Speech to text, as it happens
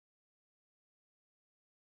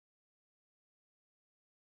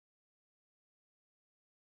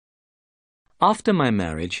After my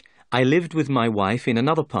marriage, I lived with my wife in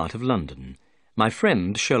another part of London. My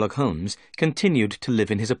friend, Sherlock Holmes, continued to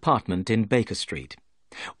live in his apartment in Baker Street.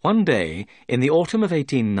 One day, in the autumn of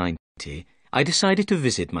 1890, I decided to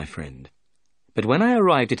visit my friend. But when I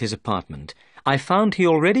arrived at his apartment, I found he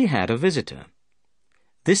already had a visitor.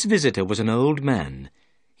 This visitor was an old man.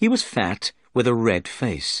 He was fat, with a red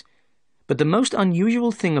face. But the most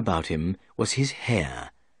unusual thing about him was his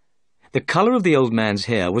hair. The colour of the old man's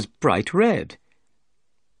hair was bright red.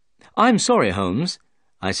 "I'm sorry, Holmes,"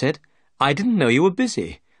 I said. "I didn't know you were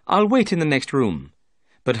busy. I'll wait in the next room."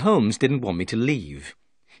 But Holmes didn't want me to leave.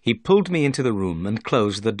 He pulled me into the room and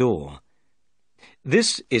closed the door.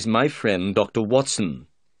 "This is my friend, Dr. Watson,"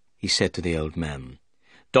 he said to the old man.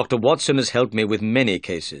 "Dr. Watson has helped me with many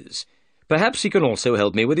cases. Perhaps he can also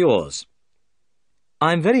help me with yours."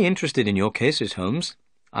 "I'm very interested in your cases, Holmes,"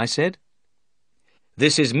 I said.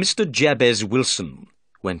 "This is Mr. Jabez Wilson,"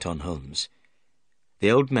 went on Holmes. The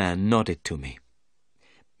old man nodded to me.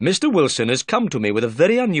 "Mr. Wilson has come to me with a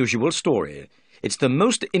very unusual story. It's the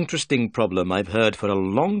most interesting problem I've heard for a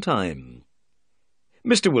long time.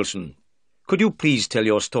 Mr. Wilson, could you please tell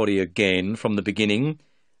your story again from the beginning?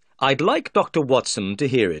 I'd like Dr. Watson to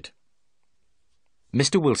hear it."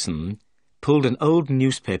 Mr. Wilson pulled an old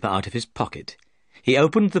newspaper out of his pocket. He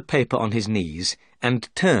opened the paper on his knees and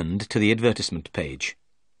turned to the advertisement page.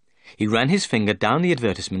 He ran his finger down the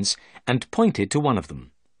advertisements and pointed to one of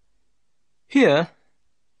them. "Here,"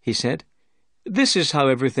 he said. "This is how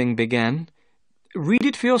everything began. Read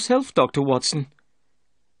it for yourself, Dr. Watson."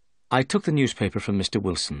 I took the newspaper from Mr.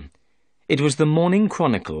 Wilson. It was the Morning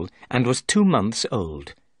Chronicle and was 2 months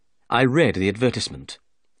old. I read the advertisement.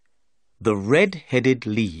 "The Red-Headed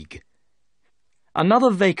League. Another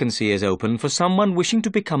vacancy is open for someone wishing to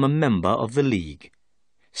become a member of the League.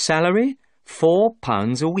 Salary,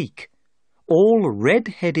 £4 a week. All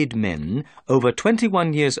red-headed men over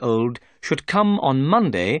 21 years old should come on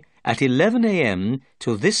Monday at 11 a.m.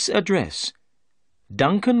 to this address: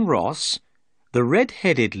 Duncan Ross, The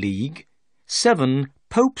Red-Headed League, 7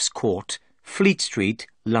 Pope's Court, Fleet Street,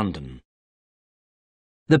 London."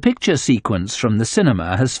 The picture sequence from the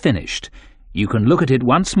cinema has finished. You can look at it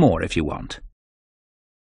once more if you want.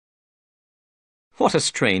 "What a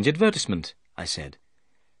strange advertisement," I said.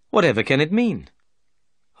 "Whatever can it mean?"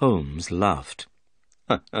 Holmes laughed.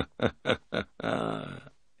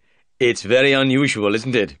 "It's very unusual,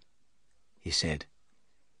 isn't it?" he said.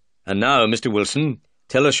 "And now, Mr. Wilson,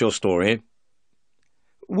 tell us your story."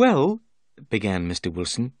 "Well," began Mr.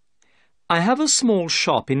 Wilson, "I have a small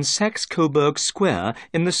shop in Saxe-Coburg Square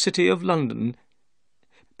in the City of London.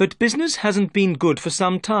 But business hasn't been good for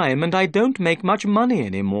some time, and I don't make much money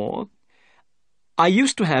any more. I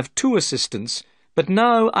used to have 2 assistants, but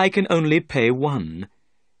now I can only pay 1.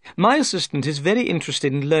 My assistant is very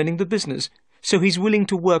interested in learning the business, so he's willing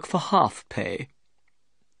to work for half pay."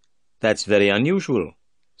 "That's very unusual,"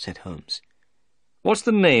 said Holmes. "What's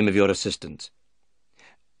the name of your assistant?"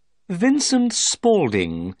 "Vincent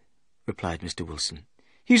Spaulding," replied Mr. Wilson.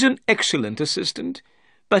 "He's an excellent assistant,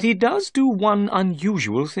 but he does do one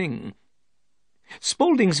unusual thing.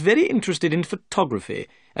 Spaulding's very interested in photography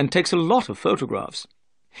and takes a lot of photographs.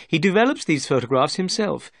 He develops these photographs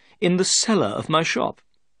himself in the cellar of my shop.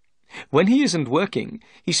 When he isn't working,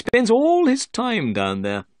 he spends all his time down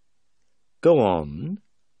there." "Go on,"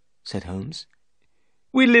 said Holmes.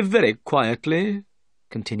 "We live very quietly,"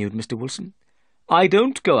 continued Mr. Wilson. "I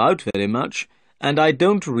don't go out very much, and I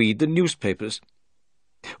don't read the newspapers.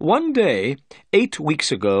 One day, 8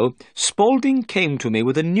 weeks ago, Spaulding came to me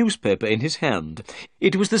with a newspaper in his hand.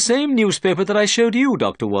 It was the same newspaper that I showed you,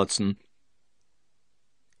 Dr. Watson.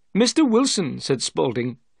 "Mr. Wilson," said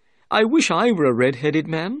Spaulding, "I wish I were a red-headed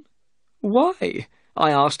man." "Why?"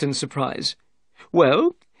 I asked in surprise.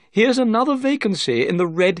 "Well, here's another vacancy in the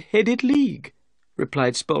Red-Headed League,"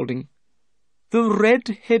 replied Spaulding. "The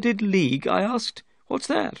Red-Headed League?" I asked. "What's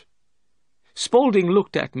that?" Spaulding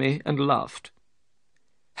looked at me and laughed.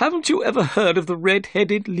 "Haven't you ever heard of the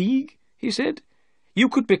Red-Headed League?" he said. "You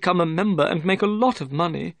could become a member and make a lot of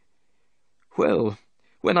money." "Well,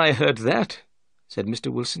 when I heard that," said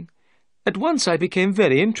Mr. Wilson, "at once I became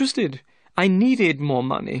very interested. I needed more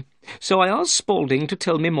money, so I asked Spaulding to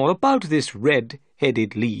tell me more about this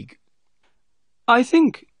Red-Headed League. "I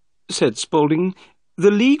think," said Spaulding, "the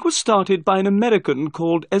League was started by an American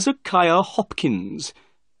called Ezekiah Hopkins.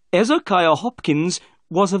 Ezekiah Hopkins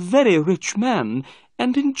was a very rich man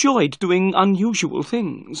and enjoyed doing unusual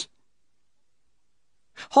things.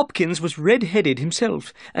 Hopkins was red-headed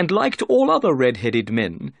himself and liked all other red-headed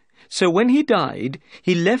men, so when he died,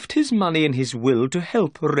 he left his money in his will to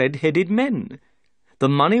help red-headed men. The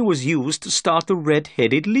money was used to start the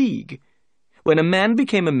Red-Headed League. When a man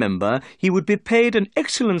became a member, he would be paid an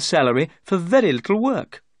excellent salary for very little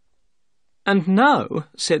work. "And now,"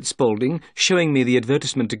 said Spaulding, showing me the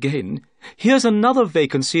advertisement again, "here's another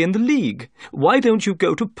vacancy in the League. Why don't you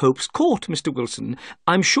go to Pope's Court, Mr. Wilson?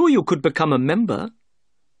 I'm sure you could become a member."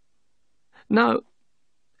 "Now,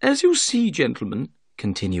 as you see, gentlemen,"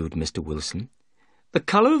 continued Mr. Wilson, "the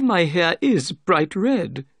colour of my hair is bright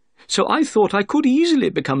red, so I thought I could easily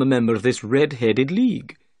become a member of this red-headed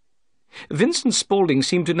League. Vincent Spaulding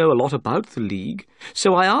seemed to know a lot about the League,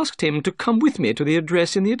 so I asked him to come with me to the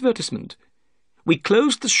address in the advertisement. We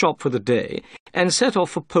closed the shop for the day and set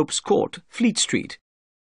off for Pope's Court, Fleet Street."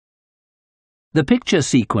 The picture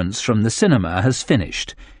sequence from the cinema has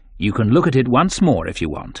finished. You can look at it once more if you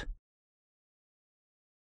want.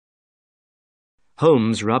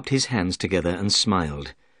 Holmes rubbed his hands together and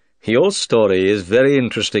smiled. "Your story is very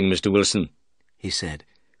interesting, Mr. Wilson," he said.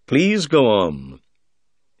 "Please go on."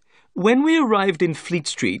 "When we arrived in Fleet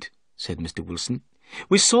Street," said Mr. Wilson,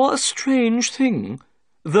 "we saw a strange thing.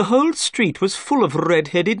 The whole street was full of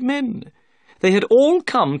red-headed men. They had all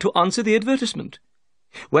come to answer the advertisement.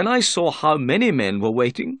 When I saw how many men were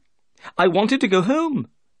waiting, I wanted to go home,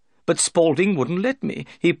 but Spaulding wouldn't let me.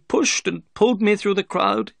 He pushed and pulled me through the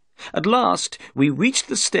crowd. At last, we reached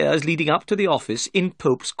the stairs leading up to the office in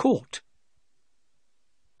Pope's Court.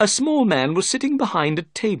 A small man was sitting behind a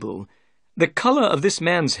table. The colour of this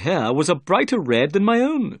man's hair was a brighter red than my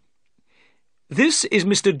own. "This is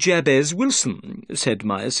Mr. Jabez Wilson," said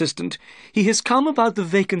my assistant. "He has come about the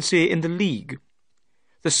vacancy in the League."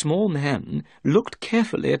 The small man looked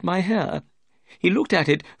carefully at my hair. He looked at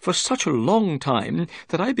it for such a long time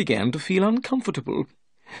that I began to feel uncomfortable.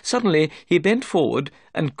 Suddenly he bent forward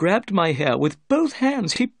and grabbed my hair with both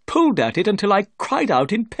hands. He pulled at it until I cried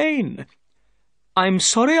out in pain. "I'm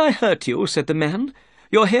sorry I hurt you," said the man.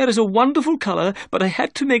 "Your hair is a wonderful colour, but I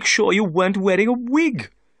had to make sure you weren't wearing a wig.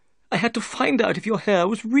 I had to find out if your hair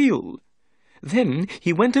was real." Then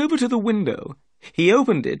he went over to the window. He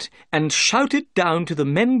opened it and shouted down to the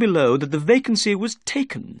men below that the vacancy was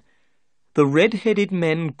taken. The red-headed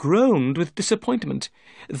men groaned with disappointment.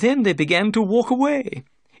 Then they began to walk away.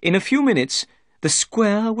 In a few minutes, the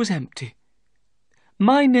square was empty.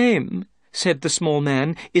 "My name," said the small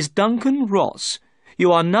man, "is Duncan Ross.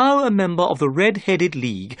 You are now a member of the Red-Headed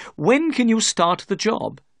League. When can you start the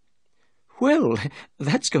job?" "Well,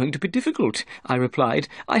 that's going to be difficult," I replied.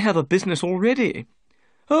 "I have a business already."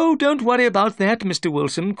 "Oh, don't worry about that, Mr.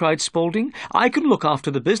 Wilson," cried Spaulding. "I can look after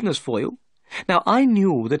the business for you." Now, I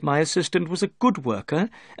knew that my assistant was a good worker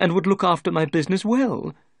and would look after my business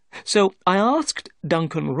well. So I asked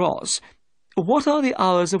Duncan Ross, "What are the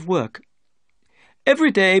hours of work?"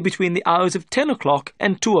 "Every day between the hours of 10 o'clock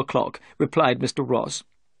and 2 o'clock," replied Mr. Ross.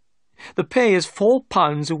 "The pay is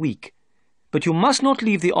 £4 a week. But you must not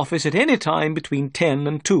leave the office at any time between 10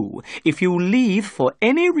 and 2. If you leave for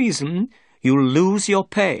any reason, you'll lose your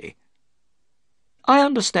pay." "I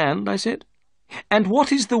understand," I said. "And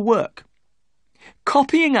what is the work?"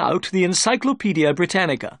 "Copying out the Encyclopaedia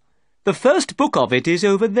Britannica. The first book of it is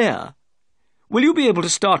over there. Will you be able to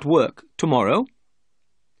start work tomorrow?"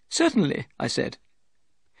 "Certainly," I said.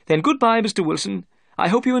 "Then goodbye, Mr. Wilson. I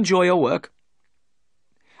hope you enjoy your work."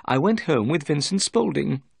 I went home with Vincent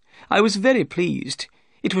Spaulding. I was very pleased.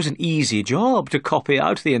 It was an easy job to copy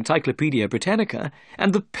out the Encyclopaedia Britannica,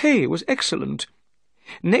 and the pay was excellent.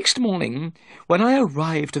 Next morning, when I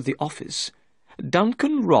arrived at the office,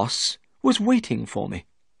 Duncan Ross was waiting for me.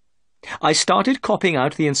 I started copying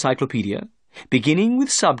out the encyclopedia, beginning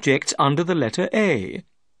with subjects under the letter A.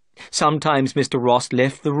 Sometimes Mr. Ross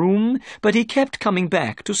left the room, but he kept coming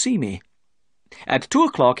back to see me. At 2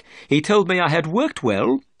 o'clock he told me I had worked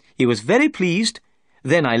well. He was very pleased.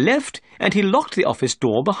 Then I left, and he locked the office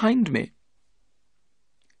door behind me.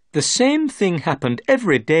 The same thing happened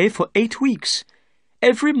every day for 8 weeks.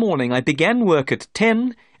 Every morning I began work at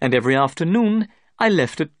 10, and every afternoon I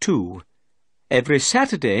left at 2. Every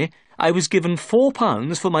Saturday I was given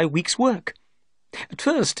 £4 for my week's work. At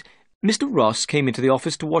first, Mr. Ross came into the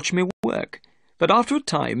office to watch me work, but after a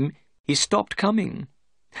time he stopped coming.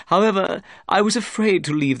 However, I was afraid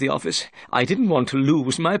to leave the office. I didn't want to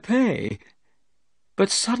lose my pay. But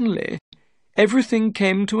suddenly, everything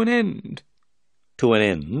came to an end. "To an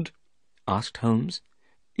end?" asked Holmes.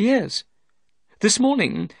 "Yes. This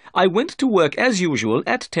morning I went to work as usual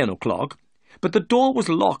at 10 o'clock, but the door was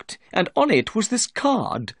locked, and on it was this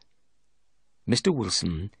card." Mr.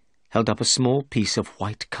 Wilson held up a small piece of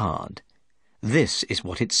white card. This is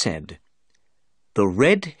what it said. "The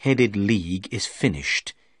Red-Headed League is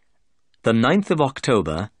finished. The 9th of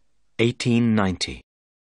October, 1890.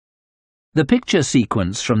 The picture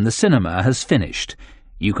sequence from the cinema has finished.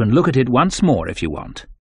 You can look at it once more if you want.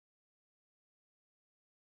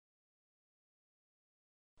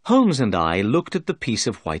 Holmes and I looked at the piece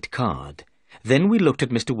of white card. Then we looked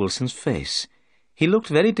at Mr. Wilson's face. He looked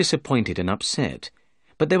very disappointed and upset.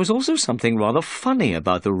 But there was also something rather funny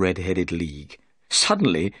about the Red-Headed League.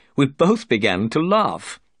 Suddenly, we both began to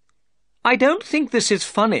laugh. "I don't think this is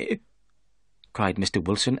funny," cried Mr.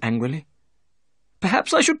 Wilson angrily.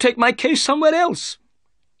 "Perhaps I should take my case somewhere else."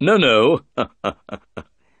 No,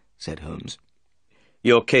 said Holmes.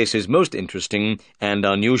 Your case is most interesting and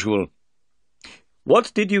unusual.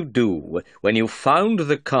 What did you do when you found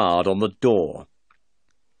the card on the door?"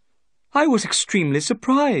 "I was extremely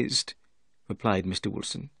surprised," replied Mr.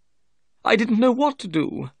 Wilson. "I didn't know what to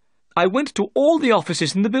do. I went to all the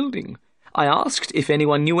offices in the building. I asked if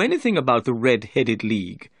anyone knew anything about the Red-Headed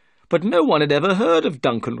League, but no one had ever heard of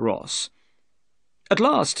Duncan Ross. At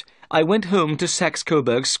last, I went home to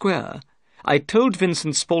Saxe-Coburg Square. I told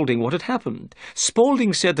Vincent Spaulding what had happened.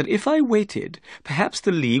 Spaulding said that if I waited, perhaps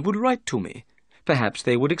the League would write to me. Perhaps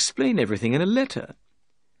they would explain everything in a letter.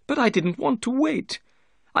 But I didn't want to wait.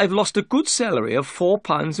 I've lost a good salary of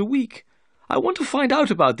 £4 a week. I want to find out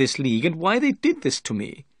about this League and why they did this to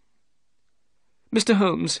me. Mr.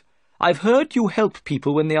 Holmes, I've heard you help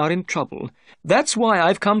people when they are in trouble. That's why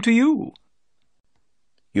I've come to you."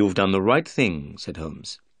 "You've done the right thing," said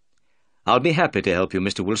Holmes. "I'll be happy to help you,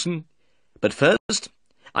 Mr. Wilson. But first,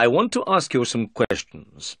 I want to ask you some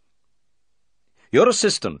questions. Your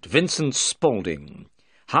assistant, Vincent Spaulding,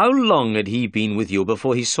 how long had he been with you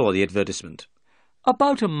before he saw the advertisement?"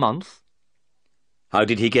 "About a month." "How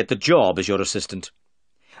did he get the job as your assistant?"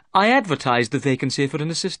 "I advertised the vacancy for an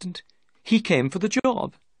assistant. He came for the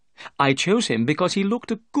job. I chose him because he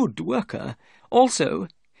looked a good worker. Also,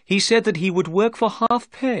 he said that he would work for half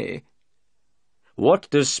pay." "What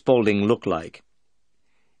does Spaulding look like?"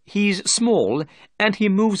 "He's small, and he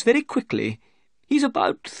moves very quickly. He's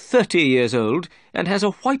about 30 years old, and has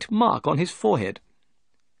a white mark on his forehead."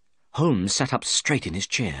 Holmes sat up straight in his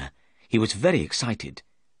chair. He was very excited.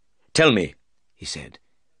 "Tell me," he said,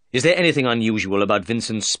 "is there anything unusual about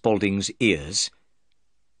Vincent Spaulding's ears?"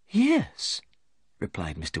 "Yes,"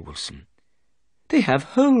 replied Mr. Wilson. "They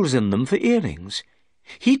have holes in them for earrings.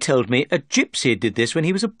 He told me a gypsy did this when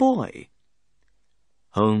he was a boy."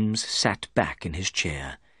 Holmes sat back in his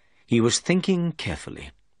chair. He was thinking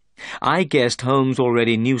carefully. I guessed Holmes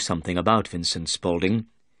already knew something about Vincent Spaulding.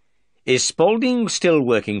 "Is Spaulding still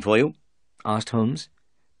working for you?" asked Holmes.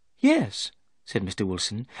 "Yes," said Mr.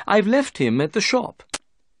 Wilson. "I've left him at the shop."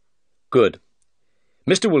 "Good.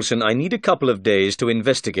 Mr. Wilson, I need a couple of days to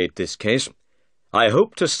investigate this case. I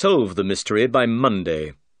hope to solve the mystery by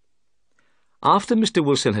Monday." After Mr.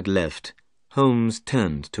 Wilson had left, Holmes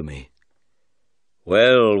turned to me.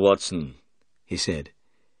 "Well, Watson," he said,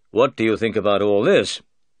 "what do you think about all this?"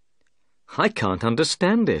 "I can't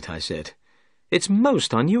understand it," I said. "It's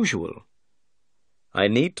most unusual." "I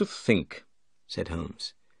need to think," said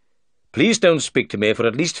Holmes. "Please don't speak to me for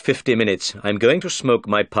at least 50 minutes. I'm going to smoke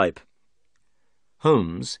my pipe."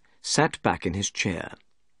 Holmes sat back in his chair.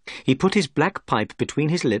 He put his black pipe between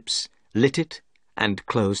his lips, lit it, and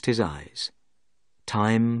closed his eyes.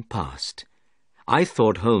 Time passed. I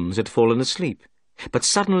thought Holmes had fallen asleep, but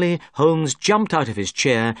suddenly Holmes jumped out of his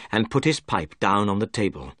chair and put his pipe down on the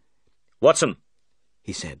table. "Watson,"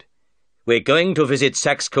 he said, "we're going to visit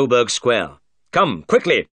Saxe-Coburg Square. Come,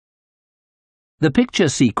 quickly!" The picture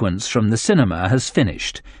sequence from the cinema has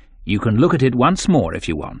finished. You can look at it once more if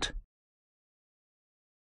you want.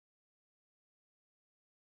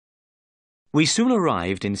 We soon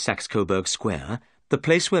arrived in Saxe-Coburg Square, the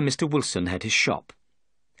place where Mr. Wilson had his shop.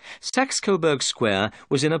 Saxe-Coburg Square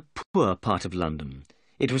was in a poor part of London.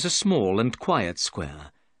 It was a small and quiet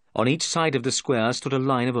square. On each side of the square stood a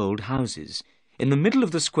line of old houses. In the middle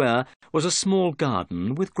of the square was a small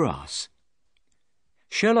garden with grass.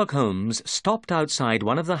 Sherlock Holmes stopped outside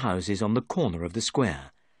one of the houses on the corner of the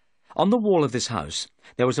square. On the wall of this house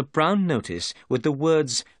there was a brown notice with the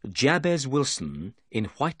words Jabez Wilson in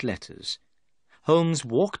white letters. Holmes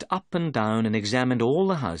walked up and down and examined all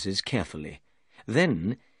the houses carefully.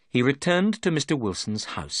 Then he returned to Mr. Wilson's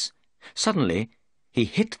house. Suddenly he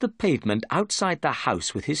hit the pavement outside the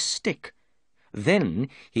house with his stick. Then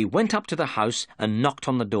he went up to the house and knocked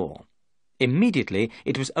on the door. Immediately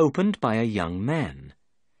it was opened by a young man.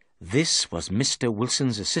 This was Mr.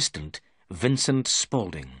 Wilson's assistant, Vincent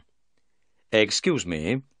Spaulding. "Excuse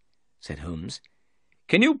me," said Holmes.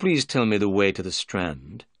 "Can you please tell me the way to the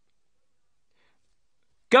Strand?"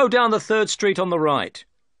 "Go down the 3rd Street on the right,"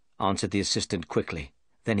 answered the assistant quickly.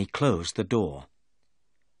 Then he closed the door.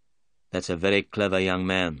 "That's a very clever young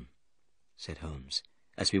man," said Holmes,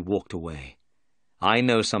 as we walked away. I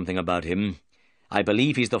know something about him. I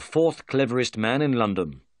believe he's the 4th cleverest man in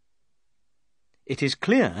London. It is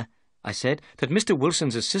clear, I said, that Mr.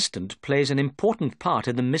 Wilson's assistant plays an important part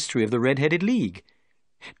in the mystery of the Red-Headed League.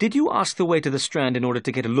 Did you ask the way to the Strand in order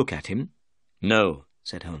to get a look at him? No,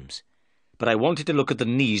 said Holmes. but I wanted to look at the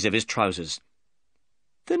knees of his trousers.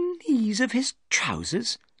 The knees of his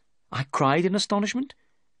trousers? I cried in astonishment.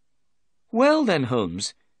 Well then,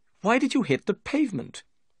 Holmes, why did you hit the pavement?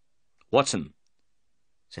 Watson,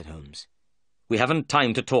 said Holmes, we haven't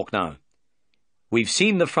time to talk now. We've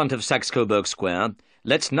seen the front of Saxe-Coburg Square.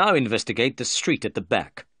 Let's now investigate the street at the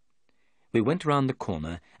back. We went round the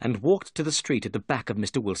corner and walked to the street at the back of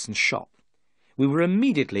Mr. Wilson's shop. We were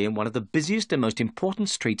immediately in one of the busiest and most important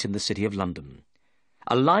streets in the City of London.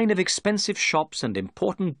 A line of expensive shops and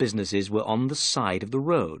important businesses were on the side of the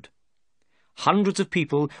road. Hundreds of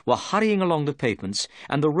people were hurrying along the pavements,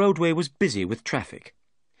 and the roadway was busy with traffic.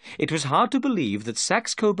 It was hard to believe that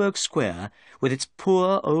Saxe-Coburg Square, with its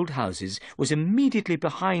poor old houses, was immediately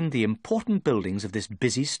behind the important buildings of this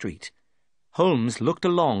busy street. Holmes looked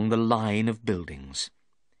along the line of buildings.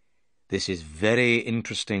 "This is very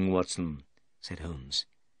interesting, Watson," said Holmes.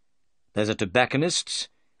 "There's a tobacconist's,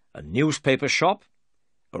 a newspaper shop,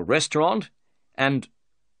 a restaurant, and—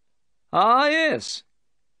 ah, yes,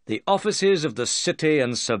 the offices of the City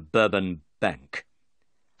and Suburban Bank."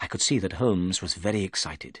 I could see that Holmes was very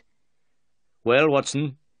excited. "Well,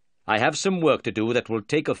 Watson, I have some work to do that will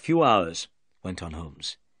take a few hours," went on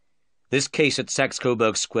Holmes. "This case at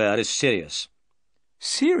Saxe-Coburg Square is serious."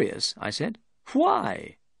 "Serious?" I said.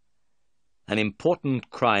 "Why?" "An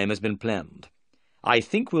important crime has been planned. I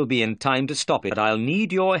think we'll be in time to stop it, but I'll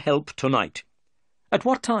need your help tonight." "At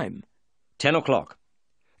what time?" 10 o'clock.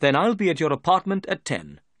 "Then I'll be at your apartment at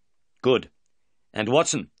 10. "Good. And,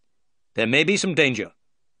 Watson, there may be some danger,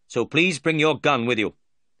 so please bring your gun with you."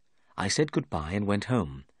 I said goodbye and went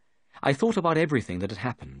home. I thought about everything that had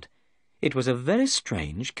happened. It was a very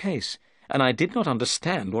strange case, and I did not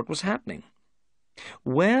understand what was happening.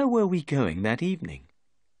 Where were we going that evening?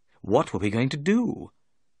 What were we going to do?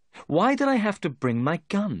 Why did I have to bring my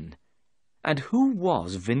gun? And who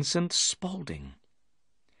was Vincent Spaulding?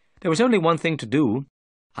 There was only one thing to do.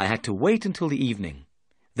 I had to wait until the evening.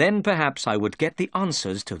 Then perhaps I would get the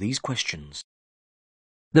answers to these questions.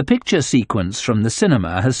 The picture sequence from the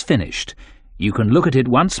cinema has finished. You can look at it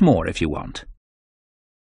once more if you want.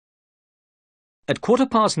 At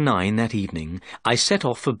 9:15 that evening, I set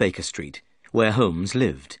off for Baker Street, where Holmes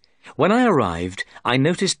lived. When I arrived, I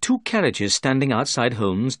noticed 2 carriages standing outside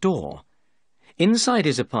Holmes' door. Inside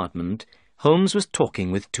his apartment, Holmes was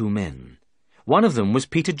talking with 2 men. One of them was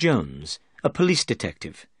Peter Jones, a police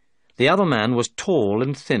detective. The other man was tall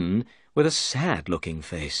and thin, with a sad-looking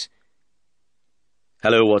face.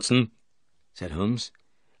 "Hello, Watson," said Holmes.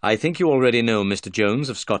 "I think you already know Mr. Jones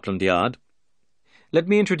of Scotland Yard. Let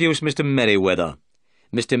me introduce Mr. Merryweather.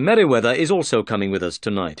 Mr. Merryweather is also coming with us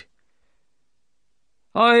tonight."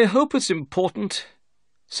 "I hope it's important,"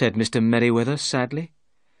 said Mr. Merryweather sadly.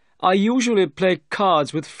 "I usually play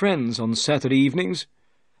cards with friends on Saturday evenings.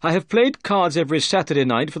 I have played cards every Saturday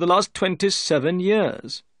night for the last 27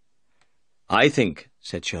 years. "I think,"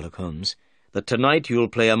 said Sherlock Holmes, "that tonight you'll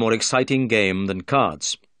play a more exciting game than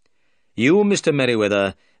cards. You, Mr.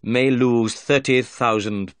 Merryweather, may lose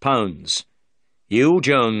 £30,000. You,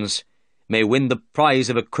 Jones, may win the prize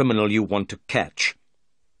of a criminal you want to catch."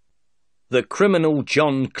 "The criminal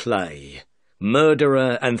John Clay,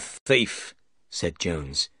 murderer and thief," said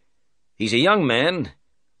Jones. "He's a young man,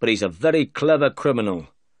 but he's a very clever criminal.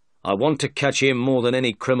 I want to catch him more than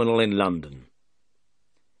any criminal in London."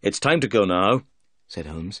 "It's time to go now," said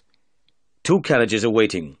Holmes. 2 carriages are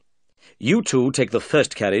waiting. You 2 take the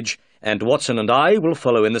first carriage, and Watson and I will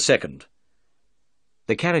follow in the second."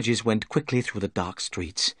 The carriages went quickly through the dark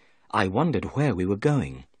streets. I wondered where we were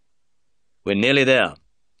going. "We're nearly there,"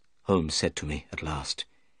 Holmes said to me at last.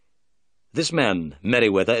 "This man,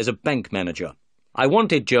 Merryweather, is a bank manager. I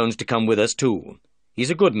wanted Jones to come with us too. He's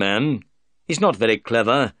a good man. He's not very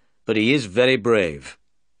clever, but he is very brave.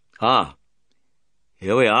 Ah,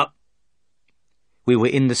 here we are." We were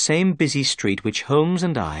in the same busy street which Holmes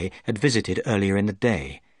and I had visited earlier in the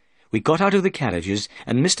day. We got out of the carriages,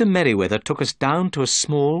 and Mr. Merryweather took us down to a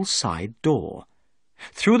small side door.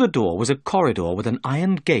 Through the door was a corridor with an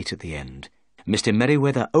iron gate at the end. Mr.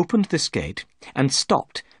 Merryweather opened this gate and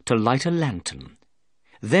stopped to light a lantern.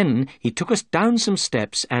 Then he took us down some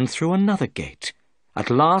steps and through another gate.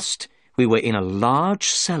 At last we were in a large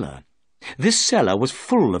cellar. This cellar was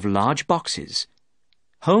full of large boxes.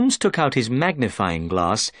 Holmes took out his magnifying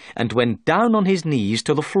glass and went down on his knees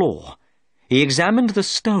to the floor. He examined the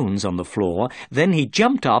stones on the floor, then he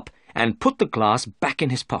jumped up and put the glass back in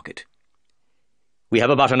his pocket. "We have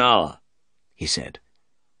about an hour," he said.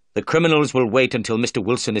 "The criminals will wait until Mr.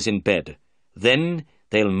 Wilson is in bed. Then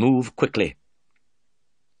they'll move quickly.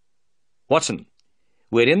 Watson,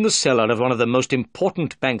 we're in the cellar of one of the most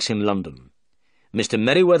important banks in London. Mr.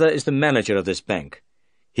 Merryweather is the manager of this bank.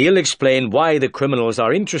 He'll explain why the criminals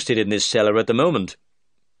are interested in this cellar at the moment."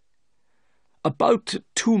 "About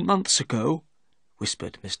 2 months ago,"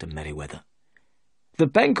 whispered Mr. Merryweather, "the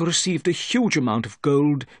bank received a huge amount of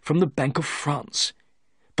gold from the Bank of France.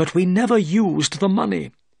 But we never used the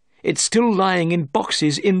money. It's still lying in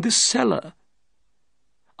boxes in this cellar."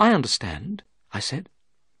 "I understand," I said.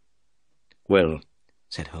 "Well,"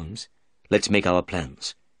 said Holmes, "let's make our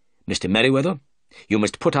plans. Mr. Merryweather, you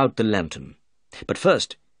must put out the lantern. But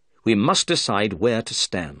first, we must decide where to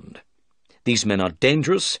stand. These men are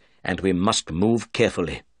dangerous, and we must move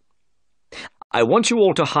carefully. I want you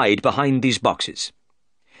all to hide behind these boxes.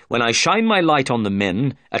 When I shine my light on the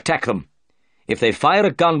men, attack them. If they fire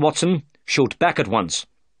a gun, Watson, shoot back at once."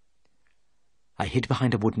 I hid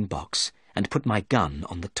behind a wooden box and put my gun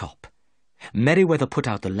on the top. Merryweather put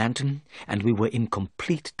out the lantern, and we were in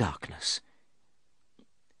complete darkness.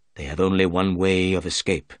 "They have only one way of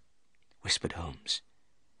escape," whispered Holmes.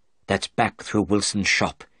 "That's back through Wilson's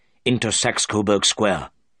shop, into Saxe-Coburg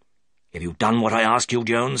Square. Have you done what I asked you,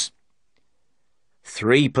 Jones?"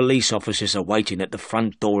 "3 police officers are waiting at the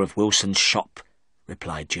front door of Wilson's shop,"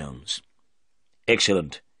 replied Jones.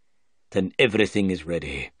 "Excellent. Then everything is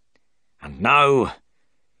ready. And now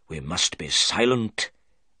we must be silent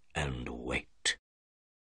and wait."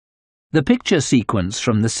 The picture sequence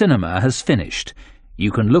from the cinema has finished.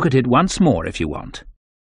 You can look at it once more if you want.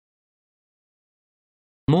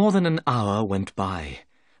 More than an hour went by.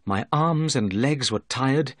 My arms and legs were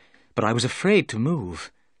tired, but I was afraid to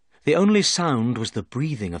move. The only sound was the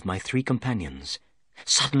breathing of my 3 companions.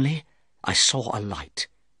 Suddenly, I saw a light.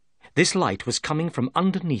 This light was coming from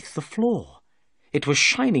underneath the floor. It was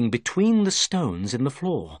shining between the stones in the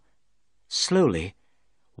floor. Slowly,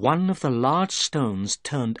 one of the large stones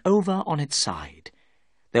turned over on its side.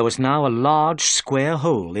 There was now a large square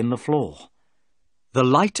hole in the floor. The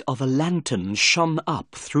light of a lantern shone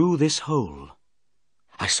up through this hole.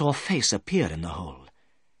 I saw a face appear in the hole.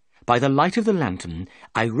 By the light of the lantern,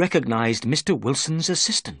 I recognized Mr. Wilson's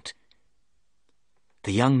assistant.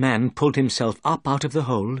 The young man pulled himself up out of the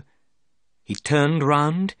hole. He turned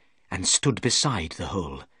round and stood beside the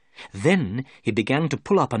hole. Then he began to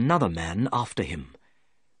pull up another man after him.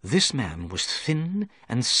 This man was thin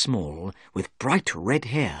and small, with bright red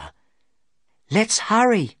hair. "Let's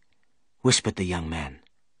hurry," whispered the young man.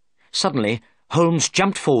 Suddenly, Holmes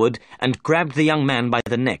jumped forward and grabbed the young man by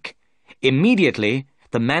the neck. Immediately,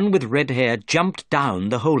 the man with red hair jumped down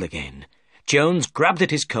the hole again. Jones grabbed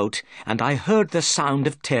at his coat, and I heard the sound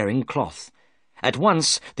of tearing cloth. At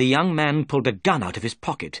once, the young man pulled a gun out of his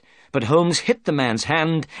pocket, but Holmes hit the man's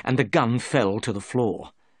hand, and the gun fell to the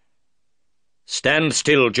floor. "Stand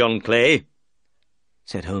still, John Clay,"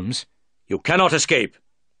 said Holmes. "You cannot escape."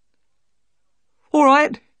 "All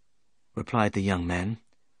right," replied the young man.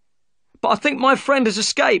 "But I think my friend has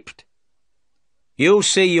escaped." "You'll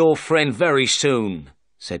see your friend very soon,"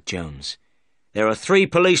 said Jones. "There are 3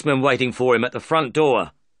 policemen waiting for him at the front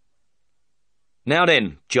door. Now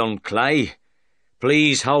then, John Clay,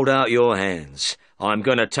 please hold out your hands. I'm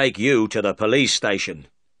going to take you to the police station."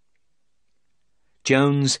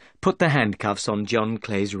 Jones put the handcuffs on John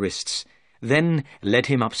Clay's wrists, then led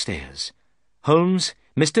him upstairs. Holmes,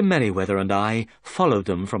 Mr. Merryweather, and I followed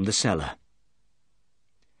them from the cellar.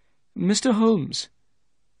 "Mr. Holmes,"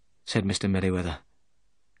 said Mr. Merryweather,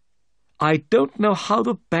 "I don't know how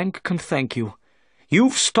the bank can thank you.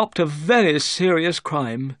 You've stopped a very serious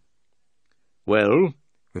crime." "Well,"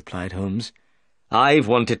 replied Holmes, "I've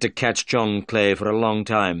wanted to catch John Clay for a long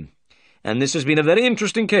time, and this has been a very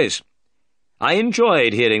interesting case. I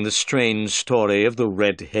enjoyed hearing the strange story of the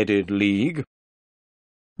Red-Headed League."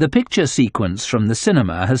 The picture sequence from the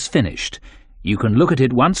cinema has finished. You can look at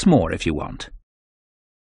it once more if you want.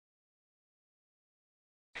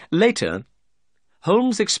 Later,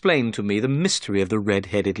 Holmes explained to me the mystery of the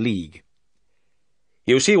Red-Headed League.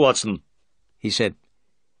 "You see, Watson," he said,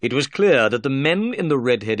 "it was clear that the men in the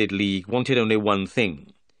Red-Headed League wanted only one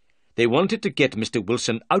thing. They wanted to get Mr.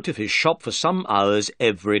 Wilson out of his shop for some hours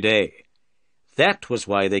every day. That was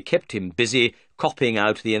why they kept him busy copying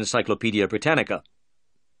out the Encyclopaedia Britannica.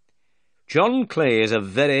 John Clay is a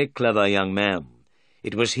very clever young man.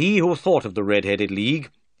 It was he who thought of the Red-Headed League.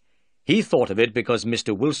 He thought of it because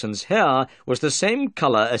Mr. Wilson's hair was the same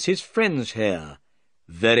colour as his friend's hair,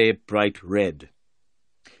 very bright red.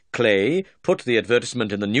 Clay put the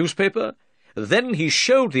advertisement in the newspaper, Then he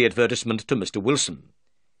showed the advertisement to Mr. Wilson.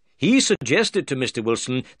 He suggested to Mr.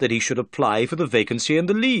 Wilson that he should apply for the vacancy in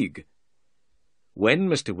the League. When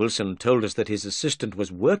Mr. Wilson told us that his assistant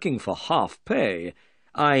was working for half pay,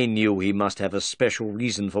 I knew he must have a special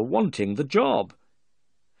reason for wanting the job.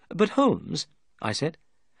 But Holmes, I said,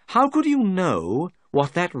 how could you know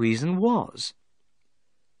what that reason was?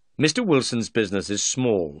 Mr. Wilson's business is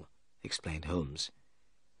small, explained Holmes.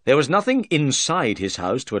 There was nothing inside his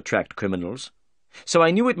house to attract criminals, so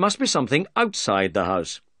I knew it must be something outside the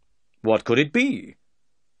house. What could it be?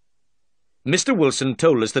 Mr. Wilson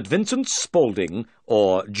told us that Vincent Spaulding,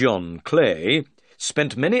 or John Clay,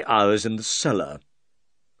 spent many hours in the cellar.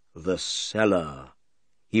 The cellar.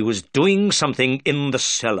 He was doing something in the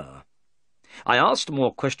cellar. I asked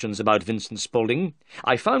more questions about Vincent Spaulding.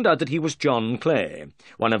 I found out that he was John Clay,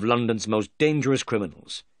 one of London's most dangerous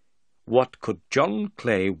criminals. What could John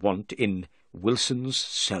Clay want in Wilson's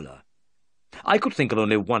cellar? I could think of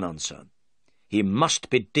only one answer. He must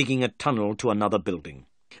be digging a tunnel to another building.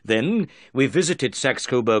 Then we visited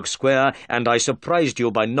Saxe-Coburg Square, and I surprised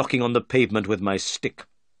you by knocking on the pavement with my stick.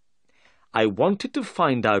 I wanted to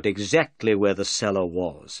find out exactly where the cellar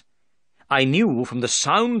was. I knew from the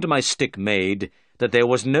sound my stick made that there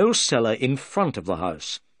was no cellar in front of the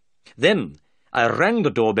house. Then I rang the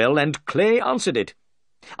doorbell, and Clay answered it.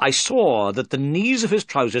 I saw that the knees of his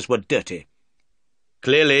trousers were dirty.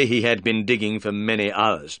 Clearly he had been digging for many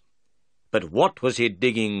hours. But what was he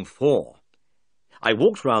digging for? I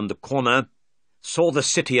walked round the corner, saw the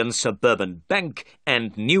City and Suburban Bank,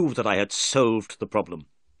 and knew that I had solved the problem.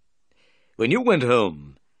 When you went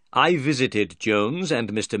home, I visited Jones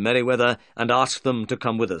and Mr. Merriweather and asked them to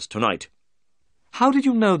come with us tonight. How did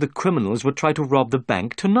you know the criminals would try to rob the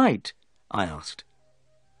bank tonight? I asked.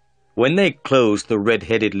 When they closed the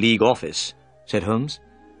Red-Headed League office, said Holmes,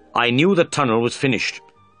 I knew the tunnel was finished.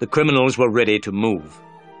 The criminals were ready to move.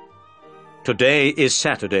 Today is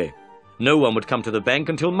Saturday. No one would come to the bank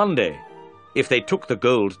until Monday. If they took the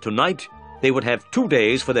gold tonight, they would have 2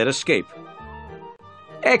 days for their escape.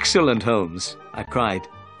 Excellent, Holmes, I cried.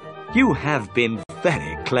 You have been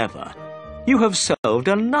very clever. You have solved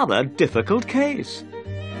another difficult case.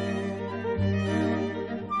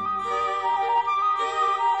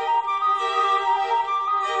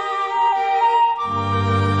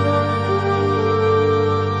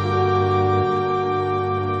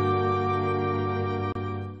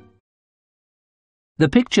 The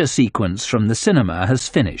picture sequence from the cinema has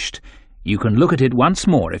finished. You can look at it once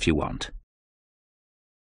more if you want.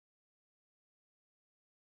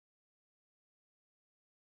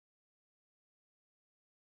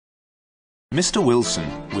 Mr.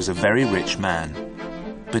 Wilson was a very rich man,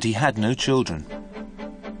 but he had no children.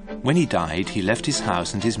 When he died, he left his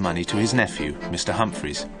house and his money to his nephew, Mr.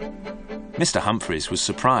 Humphreys. Mr. Humphreys was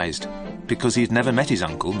surprised, because he had never met his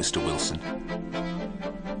uncle, Mr. Wilson.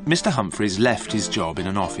 Mr. Humphreys left his job in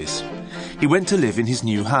an office. He went to live in his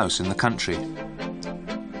new house in the country.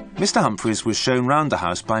 Mr. Humphreys was shown round the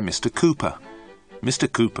house by Mr. Cooper.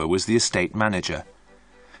 Mr. Cooper was the estate manager.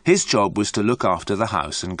 His job was to look after the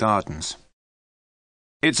house and gardens.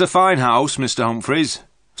 "It's a fine house, Mr. Humphreys,"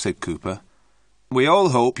 said Cooper. "We all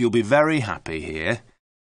hope you'll be very happy here.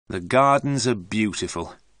 The gardens are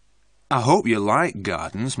beautiful. I hope you like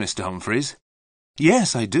gardens, Mr. Humphreys."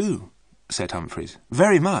 "Yes, I do," said Humphreys.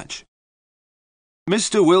 "Very much."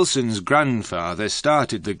 "Mr. Wilson's grandfather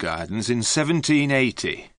started the gardens in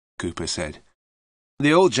 1780, Cooper said.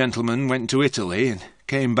 "The old gentleman went to Italy and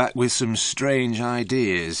came back with some strange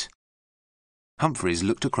ideas." Humphreys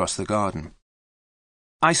looked across the garden.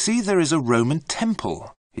 "I see there is a Roman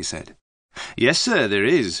temple," he said. "Yes, sir, there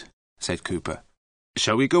is," said Cooper.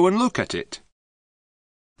 "Shall we go and look at it?"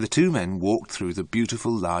 The two men walked through the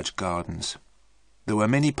beautiful large gardens. There were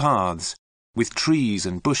many paths, with trees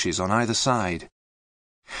and bushes on either side.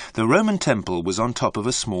 The Roman temple was on top of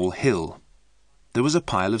a small hill. There was a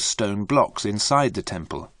pile of stone blocks inside the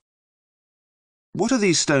temple. "What are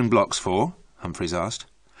these stone blocks for?" Humphreys asked.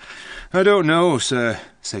 "I don't know, sir,"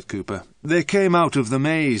 said Cooper. "They came out of the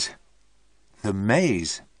maze." "The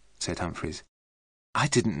maze?" said Humphreys. "I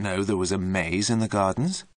didn't know there was a maze in the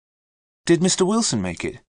gardens. Did Mr. Wilson make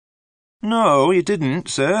it?" "No, he didn't,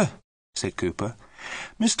 sir," said Cooper.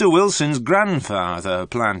 "Mr. Wilson's grandfather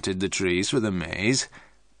planted the trees for the maze.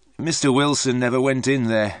 Mr. Wilson never went in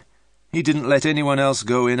there. He didn't let anyone else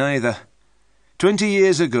go in either. 20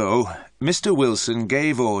 years ago, Mr. Wilson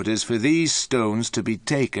gave orders for these stones to be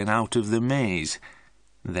taken out of the maze.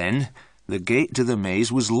 Then the gate to the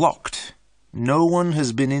maze was locked. No one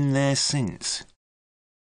has been in there since."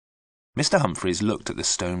 Mr. Humphreys looked at the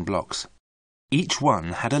stone blocks. Each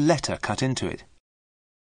one had a letter cut into it.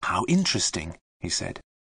 "How interesting," he said.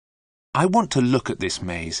 "I want to look at this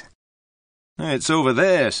maze." "It's over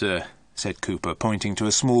there, sir," said Cooper, pointing to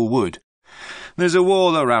a small wood. "There's a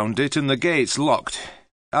wall around it and the gate's locked.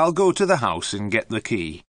 I'll go to the house and get the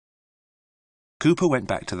key." Cooper went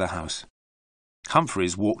back to the house.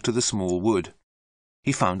 Humphreys walked to the small wood.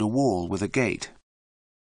 He found a wall with a gate.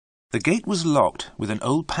 The gate was locked with an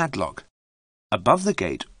old padlock. Above the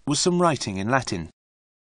gate was some writing in Latin.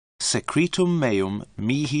 Secretum meum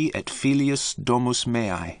mihi et filius domus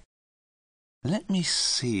mei. "Let me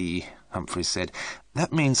see," Humphreys said.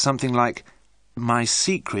 "That means something like, 'My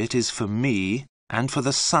secret is for me and for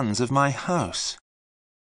the sons of my house.'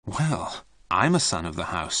 Well, I'm a son of the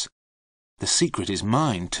house. The secret is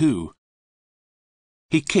mine, too."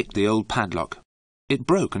 He kicked the old padlock. It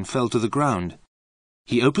broke and fell to the ground.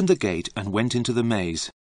 He opened the gate and went into the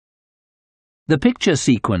maze. The picture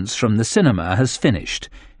sequence from the cinema has finished.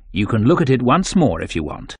 You can look at it once more if you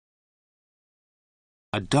want.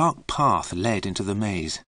 A dark path led into the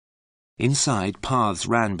maze. Inside, paths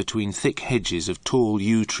ran between thick hedges of tall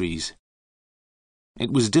yew trees.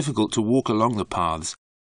 It was difficult to walk along the paths.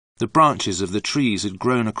 The branches of the trees had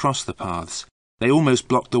grown across the paths. They almost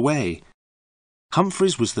blocked the way.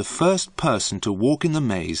 Humphreys was the first person to walk in the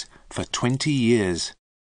maze for 20 years.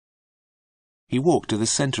 He walked to the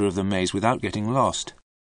centre of the maze without getting lost.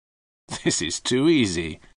 "This is too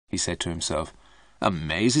easy," he said to himself. "A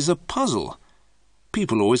maze is a puzzle.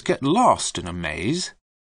 People always get lost in a maze."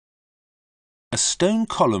 A stone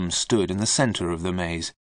column stood in the centre of the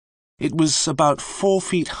maze. It was about 4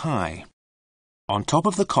 feet high. On top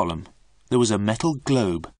of the column there was a metal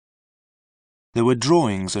globe. There were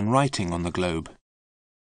drawings and writing on the globe.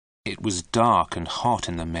 It was dark and hot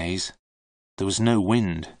in the maze. There was no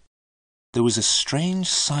wind. There was a strange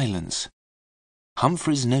silence.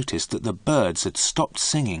 Humphreys noticed that the birds had stopped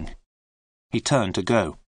singing. He turned to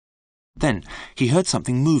go. Then he heard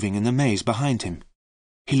something moving in the maze behind him.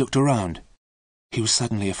 He looked around. He was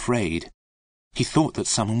suddenly afraid. He thought that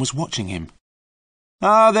someone was watching him.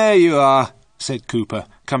 "Ah, there you are," said Cooper,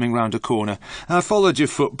 coming round a corner. "I followed your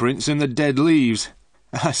footprints in the dead leaves.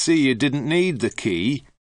 I see you didn't need the key."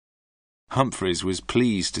 Humphreys was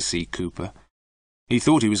pleased to see Cooper. He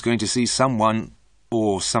thought he was going to see someone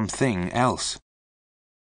or something else.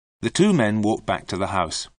 The two men walked back to the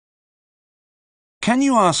house. "Can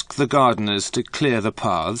you ask the gardeners to clear the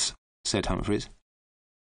paths?" said Humphreys.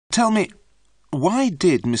 "Tell me, why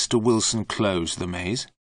did Mr. Wilson close the maze?"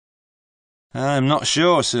 "I'm not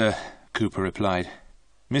sure, sir," Cooper replied.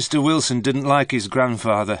 "Mr. Wilson didn't like his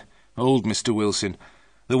grandfather, old Mr. Wilson,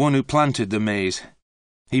 the one who planted the maze.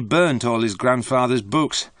 He burnt all his grandfather's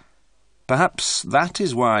books. Perhaps that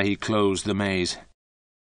is why he closed the maze."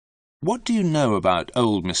 "What do you know about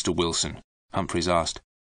old Mr. Wilson?" Humphreys asked.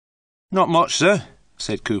 "Not much, sir,"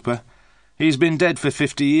 said Cooper. "He's been dead for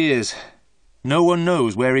 50 years. No one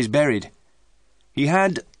knows where he's buried. He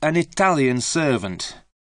had an Italian servant.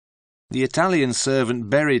 The Italian servant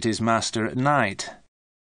buried his master at night.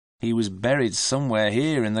 He was buried somewhere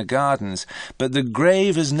here in the gardens, but the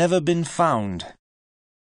grave has never been found."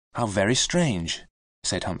 "How very strange,"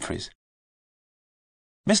 said Humphreys.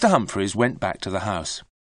 Mr. Humphreys went back to the house.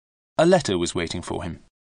 A letter was waiting for him.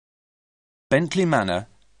 Bentley Manor,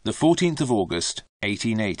 the 14th of August,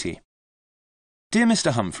 1880. Dear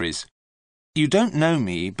Mr. Humphreys, you don't know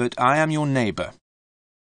me, but I am your neighbour.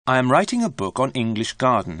 I am writing a book on English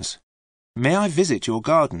gardens. May I visit your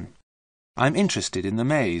garden? I am interested in the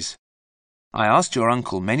maze. I asked your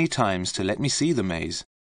uncle many times to let me see the maze,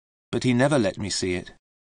 but he never let me see it.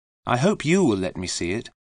 I hope you will let me see it.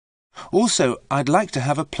 Also, I'd like to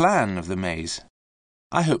have a plan of the maze.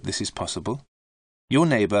 I hope this is possible. Your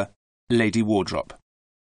neighbour, Lady Wardrop.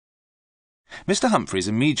 Mr. Humphreys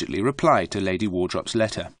immediately replied to Lady Wardrop's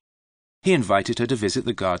letter. He invited her to visit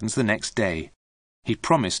the gardens the next day. He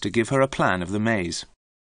promised to give her a plan of the maze.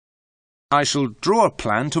 "I shall draw a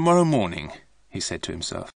plan tomorrow morning," he said to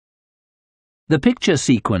himself. The picture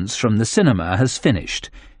sequence from the cinema has finished.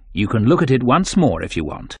 You can look at it once more if you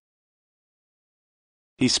want.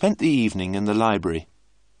 He spent the evening in the library.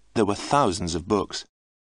 There were thousands of books.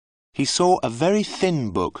 He saw a very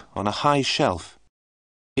thin book on a high shelf.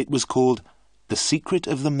 It was called The Secret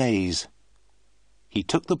of the Maze. He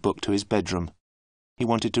took the book to his bedroom. He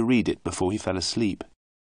wanted to read it before he fell asleep.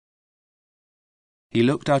 He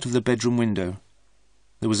looked out of the bedroom window.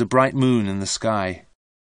 There was a bright moon in the sky.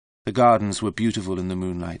 The gardens were beautiful in the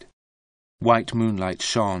moonlight. White moonlight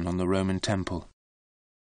shone on the Roman temple.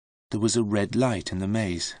 There was a red light in the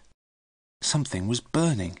maze. Something was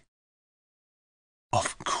burning.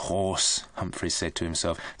 "Of course," Humphreys said to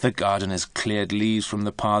himself, "the gardeners cleared leaves from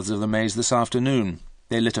the paths of the maze this afternoon.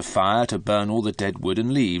 They lit a fire to burn all the dead wood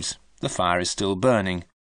and leaves. The fire is still burning.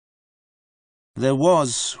 There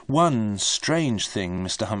was one strange thing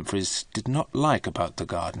Mr. Humphreys did not like about the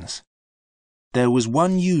gardens. There was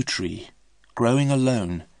one yew tree, growing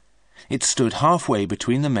alone. It stood halfway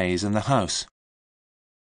between the maze and the house.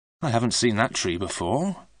 "I haven't seen that tree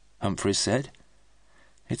before," Humphreys said.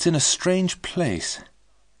 "It's in a strange place.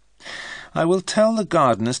 I will tell the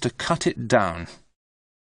gardeners to cut it down."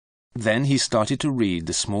 Then he started to read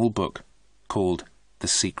the small book called The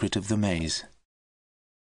Secret of the Maze.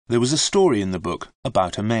 There was a story in the book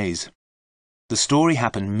about a maze. The story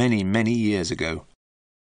happened many, many years ago.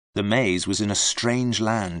 The maze was in a strange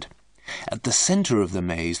land. At the centre of the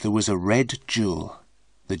maze there was a red jewel.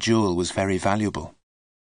 The jewel was very valuable.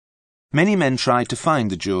 Many men tried to find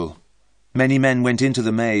the jewel. Many men went into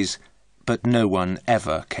the maze, but no one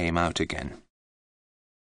ever came out again.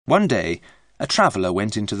 One day, a traveller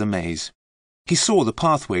went into the maze. He saw the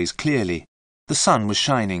pathways clearly. The sun was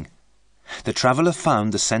shining. The traveller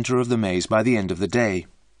found the centre of the maze by the end of the day.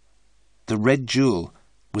 The red jewel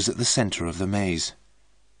was at the centre of the maze.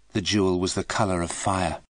 The jewel was the colour of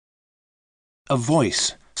fire. A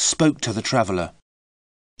voice spoke to the traveller.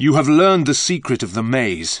 "You have learned the secret of the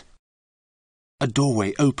maze." A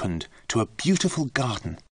doorway opened to a beautiful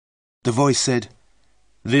garden. The voice said,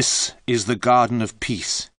 "This is the garden of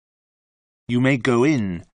peace. You may go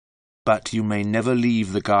in, but you may never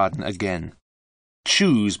leave the garden again.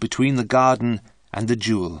 Choose between the garden and the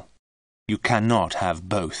jewel. You cannot have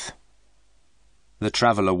both." The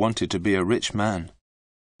traveller wanted to be a rich man.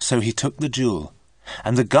 So he took the jewel,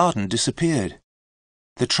 and the garden disappeared.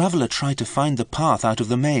 The traveller tried to find the path out of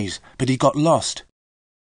the maze, but he got lost.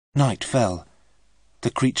 Night fell.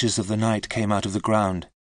 The creatures of the night came out of the ground.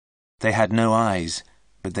 They had no eyes,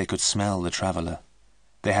 but they could smell the traveller.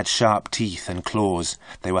 They had sharp teeth and claws.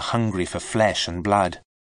 They were hungry for flesh and blood.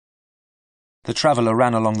 The traveller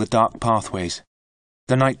ran along the dark pathways.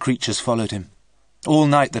 The night creatures followed him. All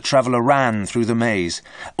night the traveller ran through the maze.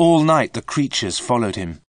 All night the creatures followed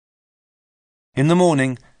him. In the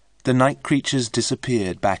morning, the night creatures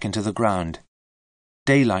disappeared back into the ground.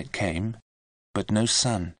 Daylight came, but no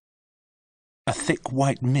sun. A thick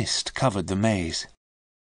white mist covered the maze.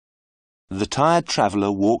 The tired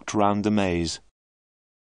traveller walked round the maze.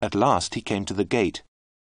 At last he came to the gate.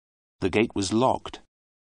 The gate was locked.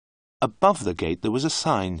 Above the gate there was a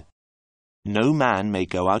sign. "No man may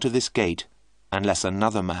go out of this gate unless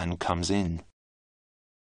another man comes in."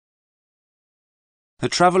 The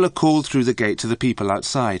traveller called through the gate to the people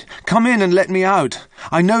outside. "Come in and let me out.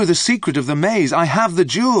 I know the secret of the maze. I have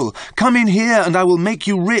the jewel. Come in here and I will make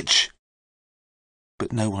you rich."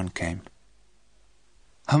 But no one came.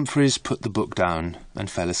 Humphreys put the book down and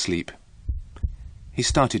fell asleep. He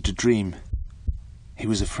started to dream. He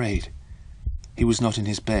was afraid. He was not in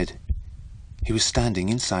his bed. He was standing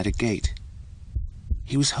inside a gate.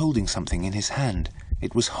 He was holding something in his hand.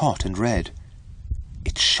 It was hot and red.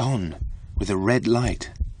 It shone with a red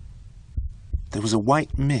light. There was a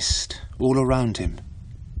white mist all around him.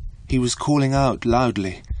 He was calling out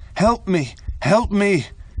loudly, "Help me! Help me!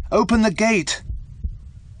 Open the gate!"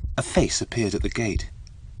 A face appeared at the gate.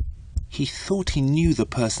 He thought he knew the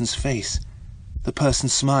person's face. The person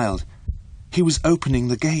smiled. He was opening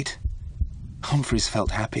the gate. Humphreys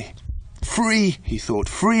felt happy. "Free," he thought,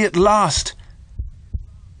 "free at last."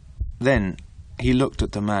 Then he looked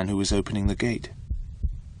at the man who was opening the gate.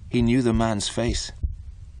 He knew the man's face.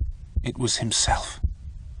 It was himself.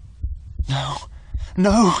 "No,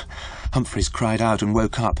 no!" Humphreys cried out and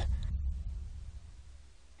woke up.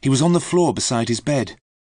 He was on the floor beside his bed.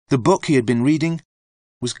 The book he had been reading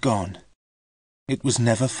was gone. It was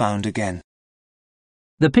never found again.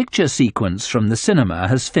 The picture sequence from the cinema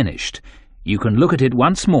has finished. You can look at it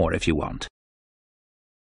once more if you want.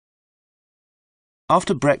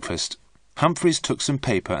 After breakfast, Humphreys took some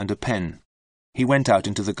paper and a pen. He went out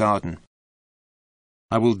into the garden.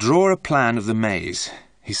 "I will draw a plan of the maze,"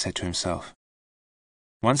 he said to himself.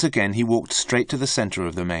 Once again he walked straight to the centre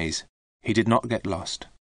of the maze. He did not get lost.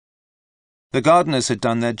 The gardeners had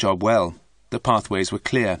done their job well. The pathways were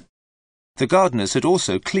clear. The gardeners had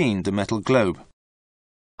also cleaned the metal globe.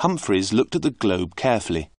 Humphreys looked at the globe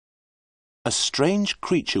carefully. A strange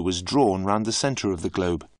creature was drawn round the centre of the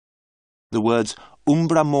globe. The words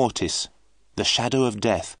Umbra Mortis, the shadow of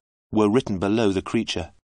death, were written below the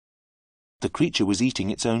creature. The creature was eating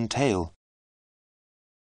its own tail.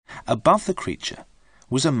 Above the creature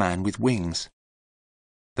was a man with wings.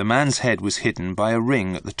 The man's head was hidden by a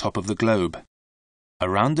ring at the top of the globe.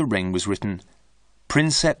 Around the ring was written,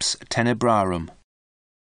 Princeps Tenebrarum,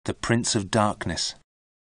 the Prince of Darkness.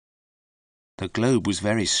 The globe was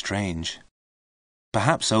very strange.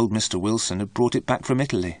 Perhaps old Mr. Wilson had brought it back from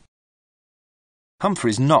Italy.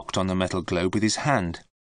 Humphreys knocked on the metal globe with his hand.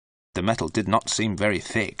 The metal did not seem very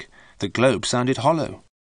thick. The globe sounded hollow.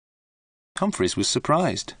 Humphreys was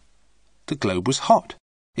surprised. The globe was hot.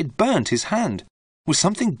 It burnt his hand. Was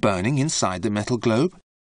something burning inside the metal globe?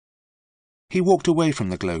 He walked away from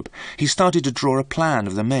the globe. He started to draw a plan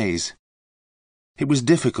of the maze. It was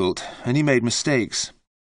difficult, and he made mistakes.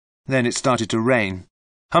 Then it started to rain.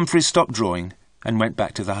 Humphreys stopped drawing and went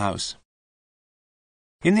back to the house.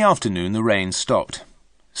 In the afternoon the rain stopped.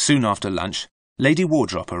 Soon after lunch, Lady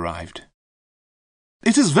Wardrop arrived.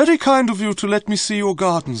 "It is very kind of you to let me see your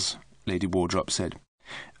gardens," Lady Wardrop said.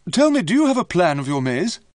 "Tell me, do you have a plan of your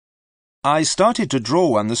maze?" "I started to draw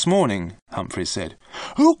one this morning," Humphreys said.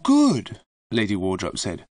 "Oh, good," Lady Wardrop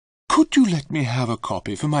said. "Could you let me have a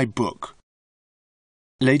copy for my book?"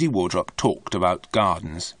 Lady Wardrop talked about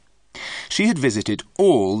gardens. She had visited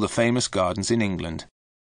all the famous gardens in England.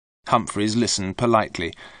 Humphreys listened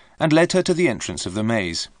politely and led her to the entrance of the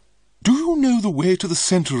maze. "Do you know the way to the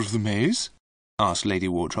centre of the maze?" asked Lady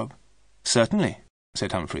Wardrop. "Certainly,"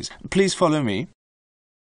 said Humphreys. "Please follow me."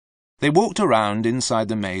 They walked around inside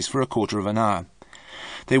the maze for a quarter of an hour.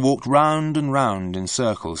 They walked round and round in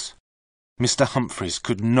circles. Mr. Humphreys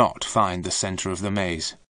could not find the centre of the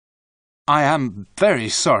maze. "I am very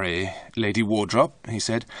sorry, Lady Wardrop," he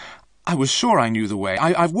said. "I was sure I knew the way.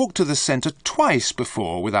 I've walked to the centre twice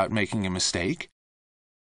before without making a mistake."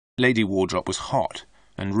 Lady Wardrop was hot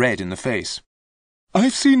and red in the face.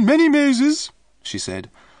 "I've seen many mazes," she said,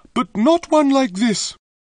 "but not one like this.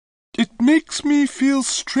 It makes me feel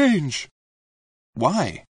strange."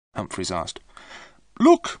 "Why?" Humphreys asked.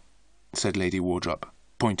 "Look," said Lady Wardrop,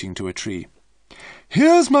 pointing to a tree.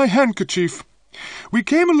 "Here's my handkerchief. We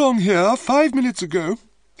came along here 5 minutes ago.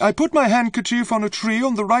 I put my handkerchief on a tree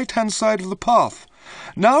on the right-hand side of the path.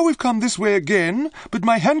 Now we've come this way again, but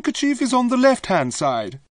my handkerchief is on the left-hand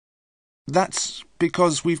side." "That's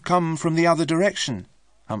because we've come from the other direction,"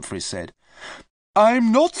 Humphreys said.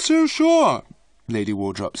 "I'm not so sure," Lady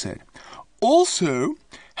Wardrop said. "Also,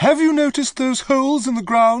 have you noticed those holes in the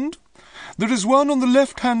ground? There is one on the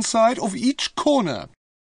left-hand side of each corner."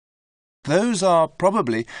 "Those are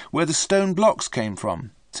probably where the stone blocks came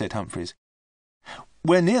from," said Humphreys.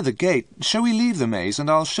 "We're near the gate. Shall we leave the maze and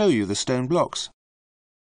I'll show you the stone blocks?"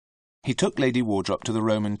 He took Lady Wardrop to the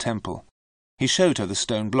Roman temple. He showed her the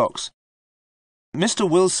stone blocks. "Mr.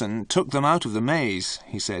 Wilson took them out of the maze,"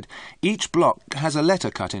 he said. "Each block has a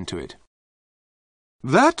letter cut into it."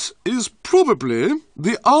 "That is probably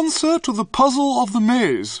the answer to the puzzle of the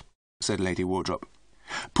maze," said Lady Wardrop.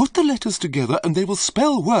 "Put the letters together and they will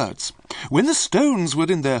spell words. When the stones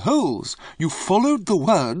were in their holes, you followed the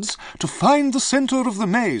words to find the centre of the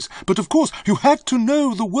maze. But of course you had to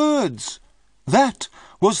know the words. That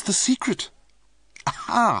was the secret."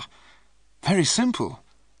 "Aha! Very simple,"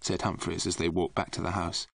 said Humphreys as they walked back to the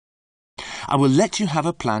house. "I will let you have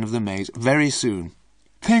a plan of the maze very soon."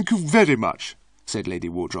 "Thank you very much," said Lady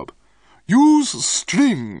Wardrop. "Use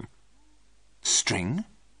string." "String?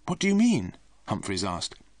 What do you mean?" Humphreys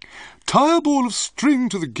asked. "Tie a ball of string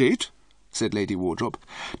to the gate," said Lady Wardrop.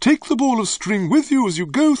 "Take the ball of string with you as you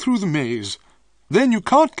go through the maze. Then you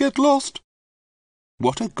can't get lost."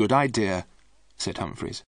 "What a good idea," said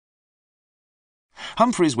Humphreys.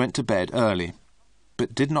 Humphreys went to bed early,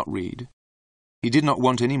 but did not read. He did not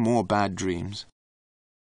want any more bad dreams.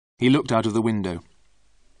 He looked out of the window.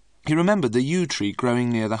 He remembered the yew tree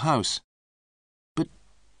growing near the house. But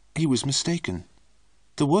he was mistaken.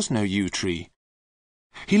 There was no yew tree.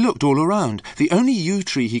 He looked all around. The only yew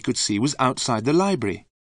tree he could see was outside the library.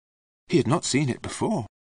 He had not seen it before.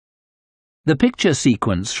 The picture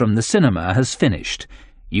sequence from the cinema has finished.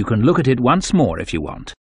 You can look at it once more if you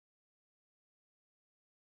want.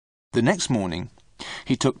 The next morning,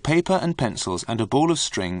 he took paper and pencils and a ball of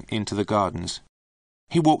string into the gardens.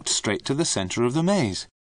 He walked straight to the centre of the maze.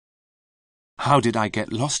 "How did I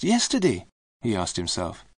get lost yesterday?" he asked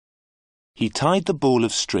himself. He tied the ball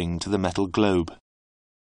of string to the metal globe.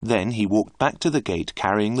 Then he walked back to the gate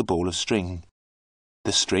carrying the ball of string.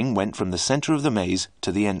 The string went from the centre of the maze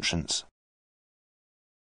to the entrance.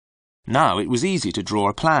 Now it was easy to draw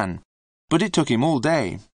a plan, but it took him all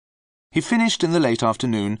day. He finished in the late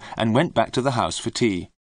afternoon and went back to the house for tea.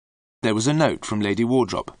 There was a note from Lady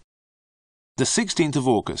Wardrop. The 16th of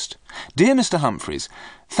August. Dear Mr. Humphreys,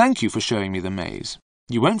 thank you for showing me the maze.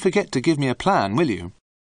 You won't forget to give me a plan, will you?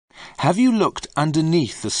 Have you looked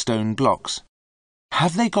underneath the stone blocks?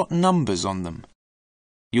 Have they got numbers on them?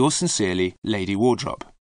 Yours sincerely, Lady Wardrop.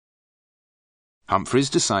 Humphreys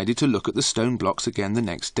decided to look at the stone blocks again the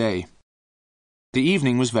next day. The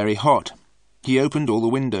evening was very hot. He opened all the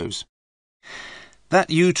windows. That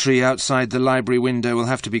yew tree outside the library window will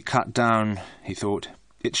have to be cut down, he thought.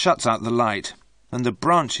 It shuts out the light, and the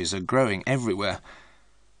branches are growing everywhere.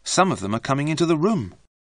 Some of them are coming into the room.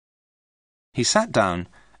 He sat down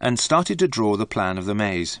and started to draw the plan of the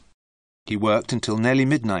maze. He worked until nearly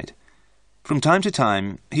midnight. From time to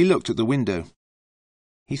time, he looked at the window.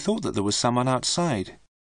 He thought that there was someone outside.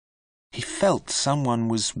 He felt someone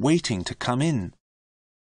was waiting to come in.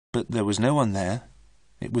 But there was no one there.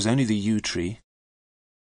 It was only the yew tree.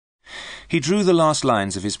 He drew the last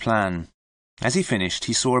lines of his plan. As he finished,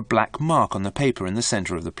 he saw a black mark on the paper in the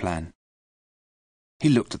centre of the plan. He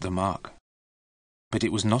looked at the mark. But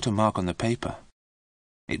it was not a mark on the paper.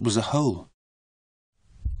 It was a hole.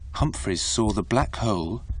 Humphreys saw the black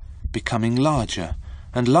hole becoming larger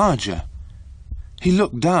and larger. He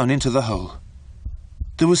looked down into the hole.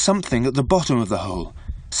 There was something at the bottom of the hole.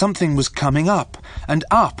 Something was coming up and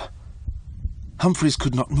up. Humphreys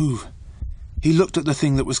could not move. He looked at the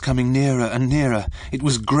thing that was coming nearer and nearer. It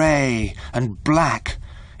was grey and black.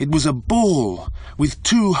 It was a ball with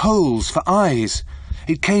 2 holes for eyes.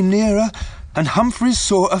 It came nearer, and Humphreys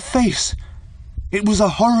saw a face. It was a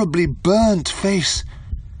horribly burnt face.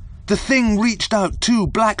 The thing reached out 2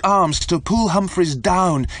 black arms to pull Humphreys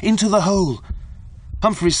down into the hole.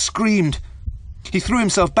 Humphreys screamed. He threw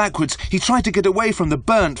himself backwards. He tried to get away from the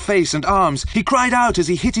burnt face and arms. He cried out as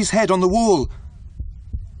he hit his head on the wall.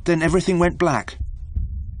 Then everything went black.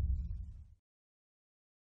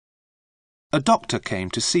 A doctor came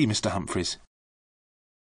to see Mr. Humphreys.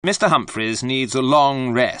 "Mr. Humphreys needs a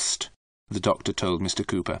long rest," the doctor told Mr.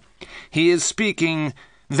 Cooper. "He is speaking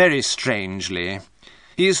very strangely.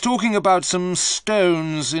 He is talking about some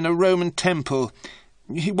stones in a Roman temple.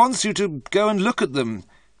 He wants you to go and look at them.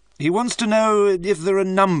 He wants to know if there are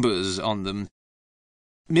numbers on them.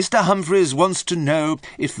 Mr. Humphreys wants to know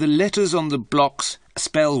if the letters on the blocks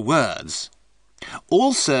spell words.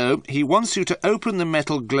 Also, he wants you to open the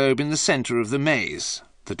metal globe in the centre of the maze,"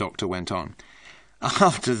 the doctor went on.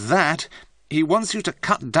 "After that, he wants you to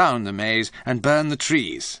cut down the maze and burn the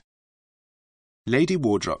trees." Lady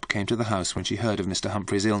Wardrop came to the house when she heard of Mr.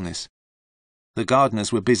 Humphreys' illness. The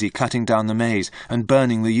gardeners were busy cutting down the maze and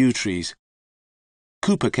burning the yew trees.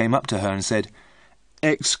 Cooper came up to her and said,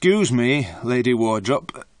 "Excuse me, Lady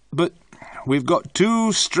Wardrop, but we've got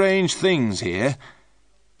 2 strange things here.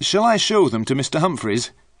 Shall I show them to Mr. Humphreys?"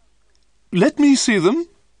 "Let me see them,"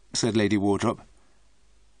 said Lady Wardrop.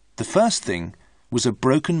 The first thing was a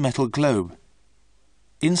broken metal globe.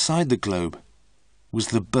 Inside the globe was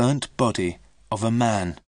the burnt body of a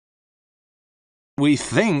man. "We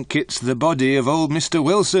think it's the body of old Mr.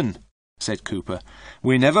 Wilson," said Cooper.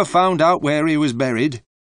 "We never found out where he was buried."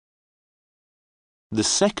 The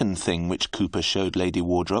second thing which Cooper showed Lady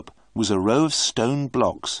Wardrop was a row of stone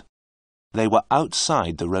blocks. They were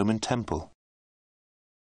outside the Roman temple.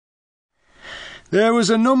 "There was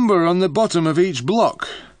a number on the bottom of each block,"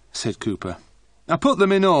 said Cooper. "I put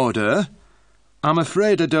them in order. I'm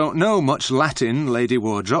afraid I don't know much Latin, Lady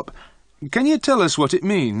Wardrop. Can you tell us what it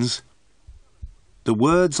means?" The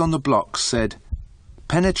words on the blocks said,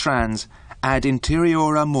 "Penetrans ad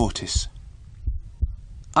interiora mortis."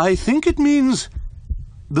 "I think it means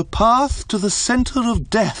the path to the centre of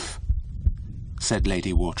death," said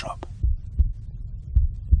Lady Wardrop.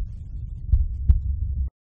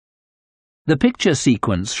 The picture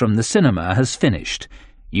sequence from the cinema has finished.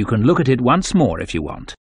 You can look at it once more if you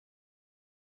want.